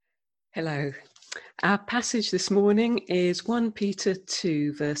Hello. Our passage this morning is 1 Peter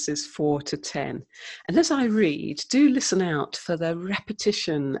 2, verses 4 to 10. And as I read, do listen out for the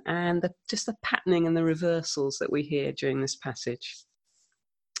repetition and just the patterning and the reversals that we hear during this passage.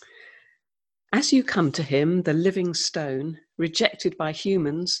 As you come to him, the living stone, rejected by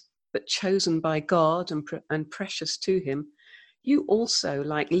humans, but chosen by God and precious to him, you also,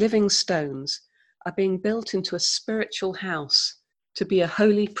 like living stones, are being built into a spiritual house to be a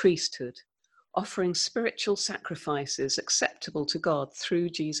holy priesthood, offering spiritual sacrifices acceptable to God through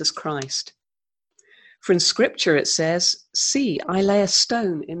Jesus Christ. For in Scripture it says, "See, I lay a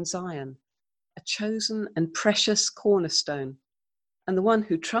stone in Zion, a chosen and precious cornerstone, and the one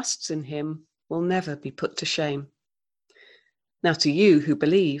who trusts in him will never be put to shame." Now to you who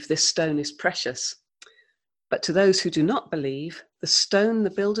believe, this stone is precious. But to those who do not believe, the stone the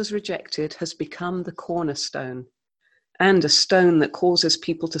builders rejected has become the cornerstone, and a stone that causes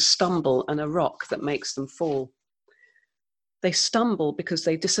people to stumble and a rock that makes them fall. They stumble because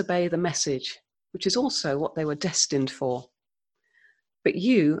they disobey the message, which is also what they were destined for. But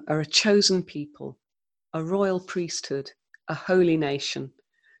you are a chosen people, a royal priesthood, a holy nation,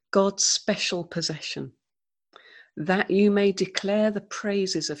 God's special possession, that you may declare the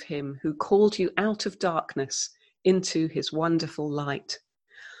praises of him who called you out of darkness into his wonderful light.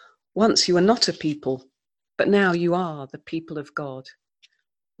 Once you were not a people, but now you are the people of God.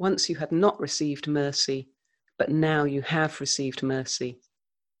 Once you had not received mercy, but now you have received mercy.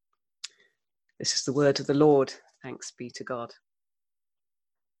 This is the word of the Lord. Thanks be to God.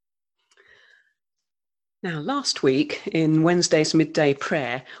 Now, last week in Wednesday's midday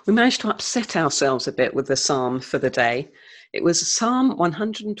prayer, we managed to upset ourselves a bit with the psalm for the day. It was Psalm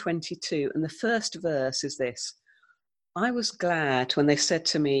 122, and the first verse is this: "I was glad when they said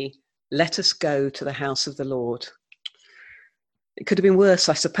to me, 'Let us go to the house of the Lord.'" It could have been worse,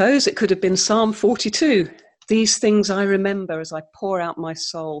 I suppose. It could have been Psalm 42. "These things I remember as I pour out my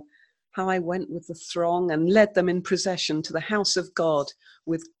soul, how I went with the throng and led them in procession to the house of God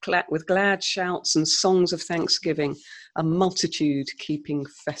with glad shouts and songs of thanksgiving, a multitude keeping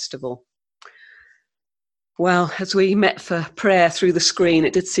festival." Well, as we met for prayer through the screen,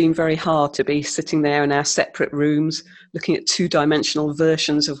 it did seem very hard to be sitting there in our separate rooms, looking at two-dimensional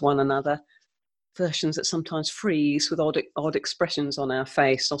versions of one another, versions that sometimes freeze with odd expressions on our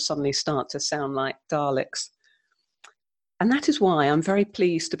face or suddenly start to sound like Daleks. And that is why I'm very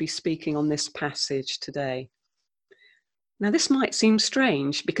pleased to be speaking on this passage today. Now, this might seem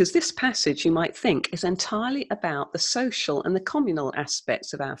strange because this passage, you might think, is entirely about the social and the communal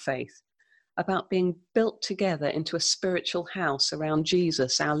aspects of our faith, about being built together into a spiritual house around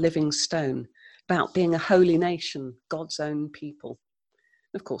Jesus, our living stone, about being a holy nation, God's own people.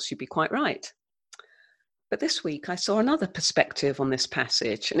 Of course, you'd be quite right. But this week I saw another perspective on this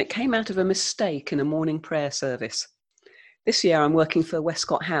passage, and it came out of a mistake in a morning prayer service. This year I'm working for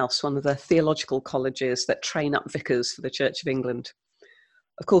Westcott House, one of the theological colleges that train up vicars for the Church of England.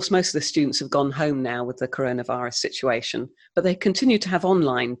 Of course, most of the students have gone home now with the coronavirus situation, but they continue to have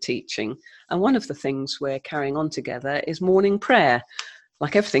online teaching. And one of the things we're carrying on together is morning prayer,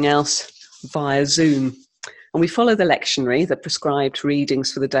 like everything else, via Zoom. And we follow the lectionary, the prescribed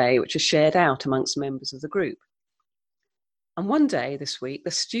readings for the day, which are shared out amongst members of the group. And one day this week,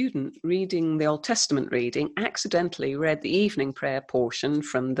 the student reading the Old Testament reading accidentally read the evening prayer portion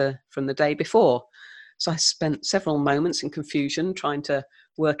from the day before. So I spent several moments in confusion trying to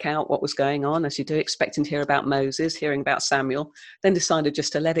work out what was going on, as you do, expecting to hear about Moses, hearing about Samuel, then decided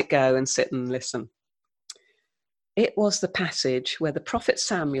just to let it go and sit and listen. It was the passage where the prophet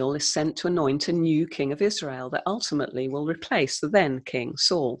Samuel is sent to anoint a new king of Israel that ultimately will replace the then king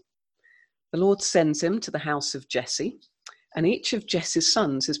Saul. The Lord sends him to the house of Jesse, and each of Jesse's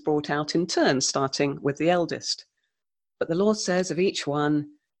sons is brought out in turn, starting with the eldest. But the Lord says of each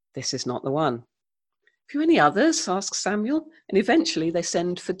one, "This is not the one." "Have you any others?" asks Samuel, and eventually they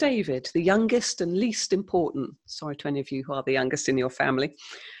send for David, the youngest and least important, sorry to any of you who are the youngest in your family,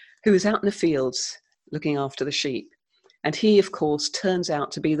 who is out in the fields looking after the sheep. And he, of course, turns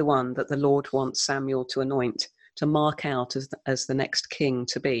out to be the one that the Lord wants Samuel to anoint, to mark out as the next king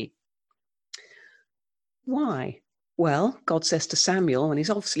to be. Why? Well, God says to Samuel, and he's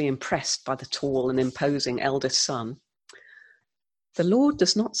obviously impressed by the tall and imposing eldest son, "The Lord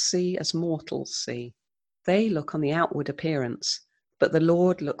does not see as mortals see. They look on the outward appearance, but the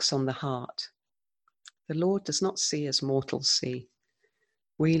Lord looks on the heart." The Lord does not see as mortals see.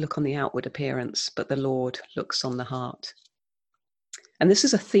 We look on the outward appearance, but the Lord looks on the heart. And this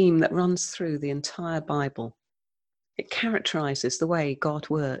is a theme that runs through the entire Bible. It characterizes the way God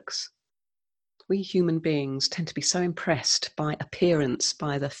works. We human beings tend to be so impressed by appearance,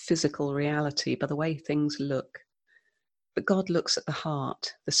 by the physical reality, by the way things look. But God looks at the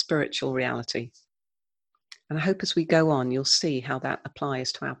heart, the spiritual reality. And I hope as we go on, you'll see how that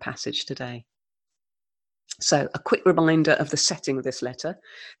applies to our passage today. So, a quick reminder of the setting of this letter.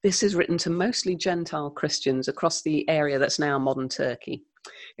 This is written to mostly Gentile Christians across the area that's now modern Turkey.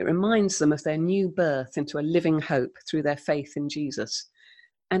 It reminds them of their new birth into a living hope through their faith in Jesus,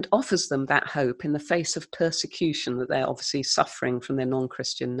 and offers them that hope in the face of persecution that they're obviously suffering from their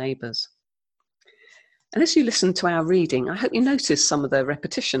non-Christian neighbours. And as you listen to our reading, I hope you notice some of the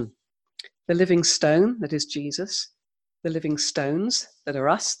repetition. The living stone, that is Jesus. The living stones, that are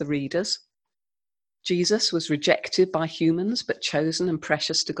us, the readers. Jesus was rejected by humans, but chosen and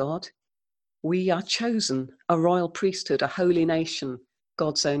precious to God. We are chosen, a royal priesthood, a holy nation,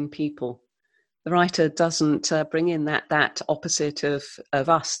 God's own people. The writer doesn't bring in that opposite of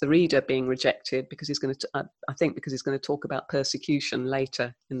us, the reader, being rejected, because he's going to, I think, because he's going to talk about persecution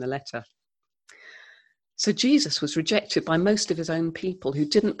later in the letter. So Jesus was rejected by most of his own people who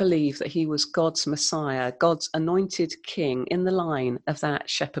didn't believe that he was God's Messiah, God's anointed king in the line of that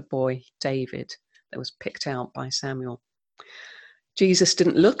shepherd boy David that was picked out by Samuel. Jesus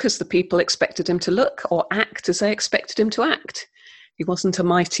didn't look as the people expected him to look or act as they expected him to act. He wasn't a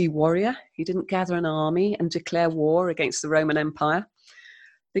mighty warrior. He didn't gather an army and declare war against the Roman Empire.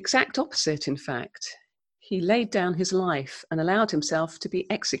 The exact opposite, in fact. He laid down his life and allowed himself to be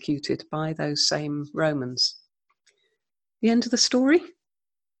executed by those same Romans. The end of the story?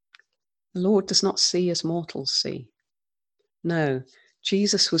 The Lord does not see as mortals see. No,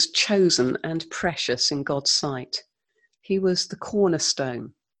 Jesus was chosen and precious in God's sight. He was the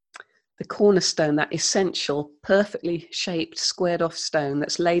cornerstone, that essential, perfectly shaped, squared off stone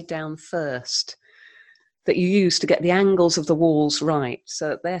that's laid down first, that you use to get the angles of the walls right so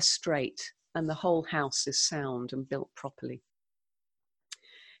that they're straight and the whole house is sound and built properly.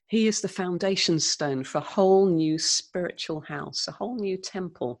 He is the foundation stone for a whole new spiritual house, a whole new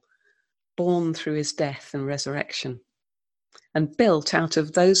temple, born through his death and resurrection, and built out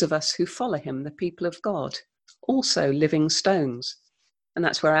of those of us who follow him, the people of God, also living stones. And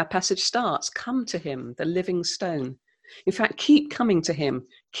that's where our passage starts. Come to him, the living stone. In fact, keep coming to him,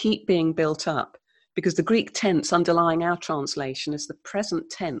 keep being built up, because the Greek tense underlying our translation is the present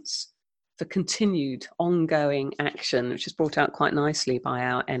tense for continued, ongoing action, which is brought out quite nicely by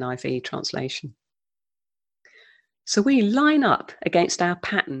our NIV translation. So we line up against our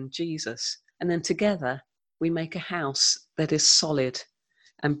pattern, Jesus, and then together we make a house that is solid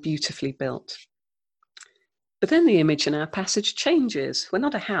and beautifully built. But then the image in our passage changes. We're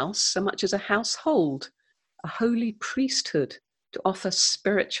not a house so much as a household, a holy priesthood to offer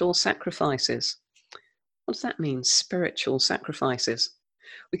spiritual sacrifices. What does that mean, spiritual sacrifices?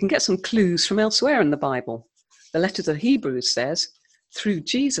 We can get some clues from elsewhere in the Bible. The letter to the Hebrews says, through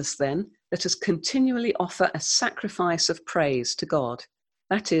Jesus then, let us continually offer a sacrifice of praise to God.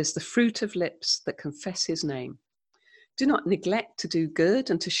 That is the fruit of lips that confess his name. Do not neglect to do good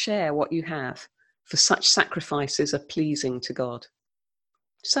and to share what you have, for such sacrifices are pleasing to God.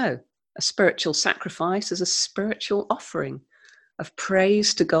 So, a spiritual sacrifice is a spiritual offering of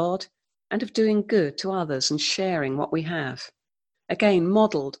praise to God and of doing good to others and sharing what we have. Again,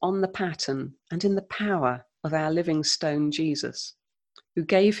 modelled on the pattern and in the power of our living stone Jesus, who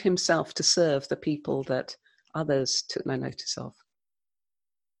gave himself to serve the people that others took no notice of.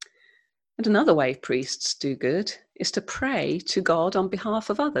 And another way priests do good is to pray to God on behalf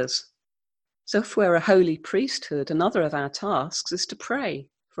of others. So if we're a holy priesthood, another of our tasks is to pray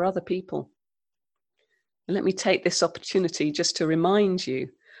for other people. And let me take this opportunity just to remind you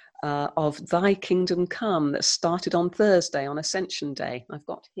of Thy Kingdom Come that started on Thursday on Ascension Day. I've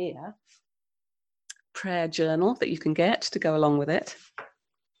got here a prayer journal that you can get to go along with it.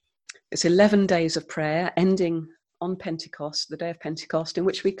 It's 11 days of prayer ending on Pentecost, the day of Pentecost, in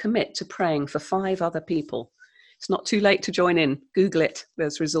which we commit to praying for 5 other people. It's not too late to join in. Google it.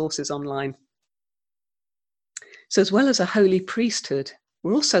 There's resources online. So as well as a holy priesthood,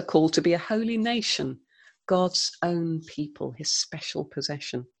 we're also called to be a holy nation, God's own people, his special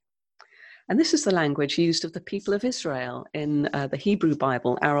possession. And this is the language used of the people of Israel in the Hebrew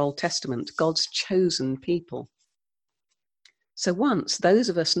Bible, our Old Testament, God's chosen people. So once those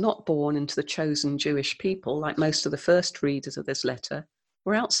of us not born into the chosen Jewish people, like most of the first readers of this letter,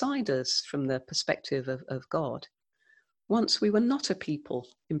 were outsiders from the perspective of God. Once we were not a people,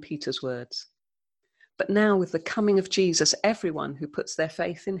 in Peter's words. But now with the coming of Jesus, everyone who puts their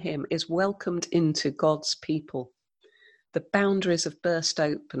faith in him is welcomed into God's people. The boundaries have burst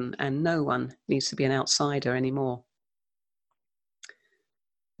open and no one needs to be an outsider anymore.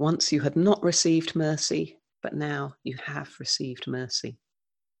 Once you had not received mercy, but now you have received mercy.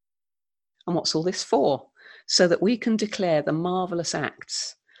 And what's all this for? So that we can declare the marvelous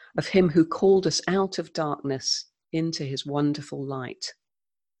acts of him who called us out of darkness into his wonderful light.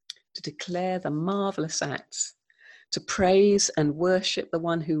 To declare the marvelous acts, to praise and worship the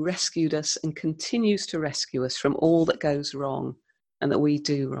one who rescued us and continues to rescue us from all that goes wrong and that we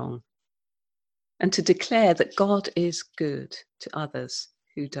do wrong. And to declare that God is good to others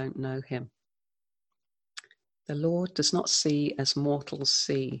who don't know him. The Lord does not see as mortals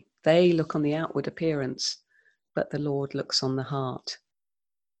see. They look on the outward appearance, but the Lord looks on the heart.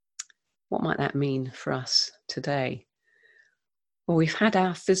 What might that mean for us today? Well, we've had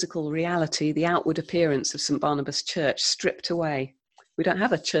our physical reality, the outward appearance of St. Barnabas Church, stripped away. We don't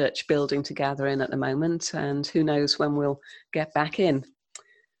have a church building to gather in at the moment, and who knows when we'll get back in.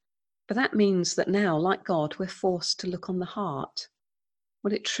 But that means that now, like God, we're forced to look on the heart,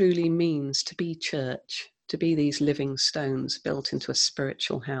 what it truly means to be church, to be these living stones built into a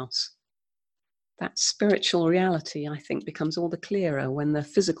spiritual house. That spiritual reality, I think, becomes all the clearer when the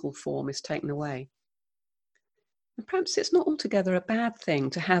physical form is taken away. And perhaps it's not altogether a bad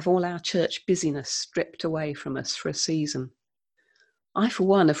thing to have all our church busyness stripped away from us for a season. I, for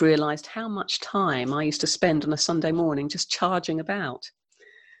one, have realised how much time I used to spend on a Sunday morning just charging about.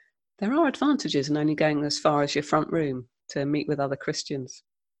 There are advantages in only going as far as your front room to meet with other Christians.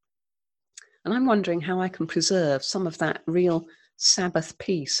 And I'm wondering how I can preserve some of that real Sabbath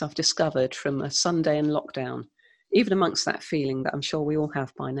peace I've discovered from a Sunday in lockdown, even amongst that feeling that I'm sure we all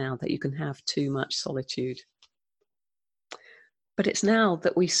have by now, that you can have too much solitude. But it's now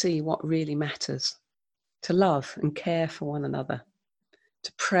that we see what really matters, to love and care for one another,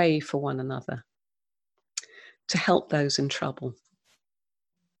 to pray for one another, to help those in trouble.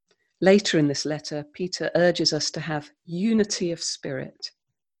 Later in this letter, Peter urges us to have unity of spirit,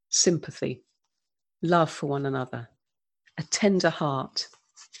 sympathy, love for one another, a tender heart,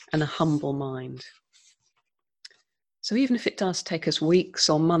 and a humble mind. So even if it does take us weeks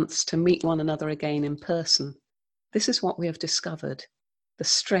or months to meet one another again in person, this is what we have discovered, the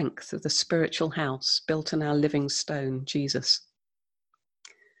strength of the spiritual house built on our living stone, Jesus.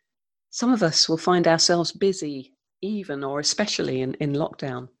 Some of us will find ourselves busy, even or especially in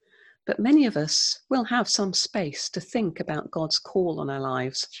lockdown, but many of us will have some space to think about God's call on our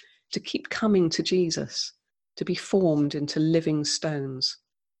lives, to keep coming to Jesus, to be formed into living stones.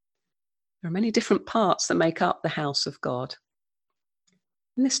 There are many different parts that make up the house of God.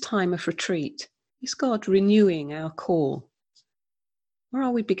 In this time of retreat, is God renewing our call? Or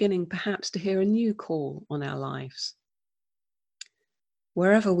are we beginning perhaps to hear a new call on our lives?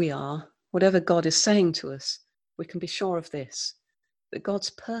 Wherever we are, whatever God is saying to us, we can be sure of this, that God's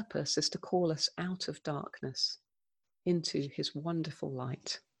purpose is to call us out of darkness into his wonderful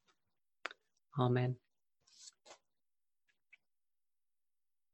light. Amen.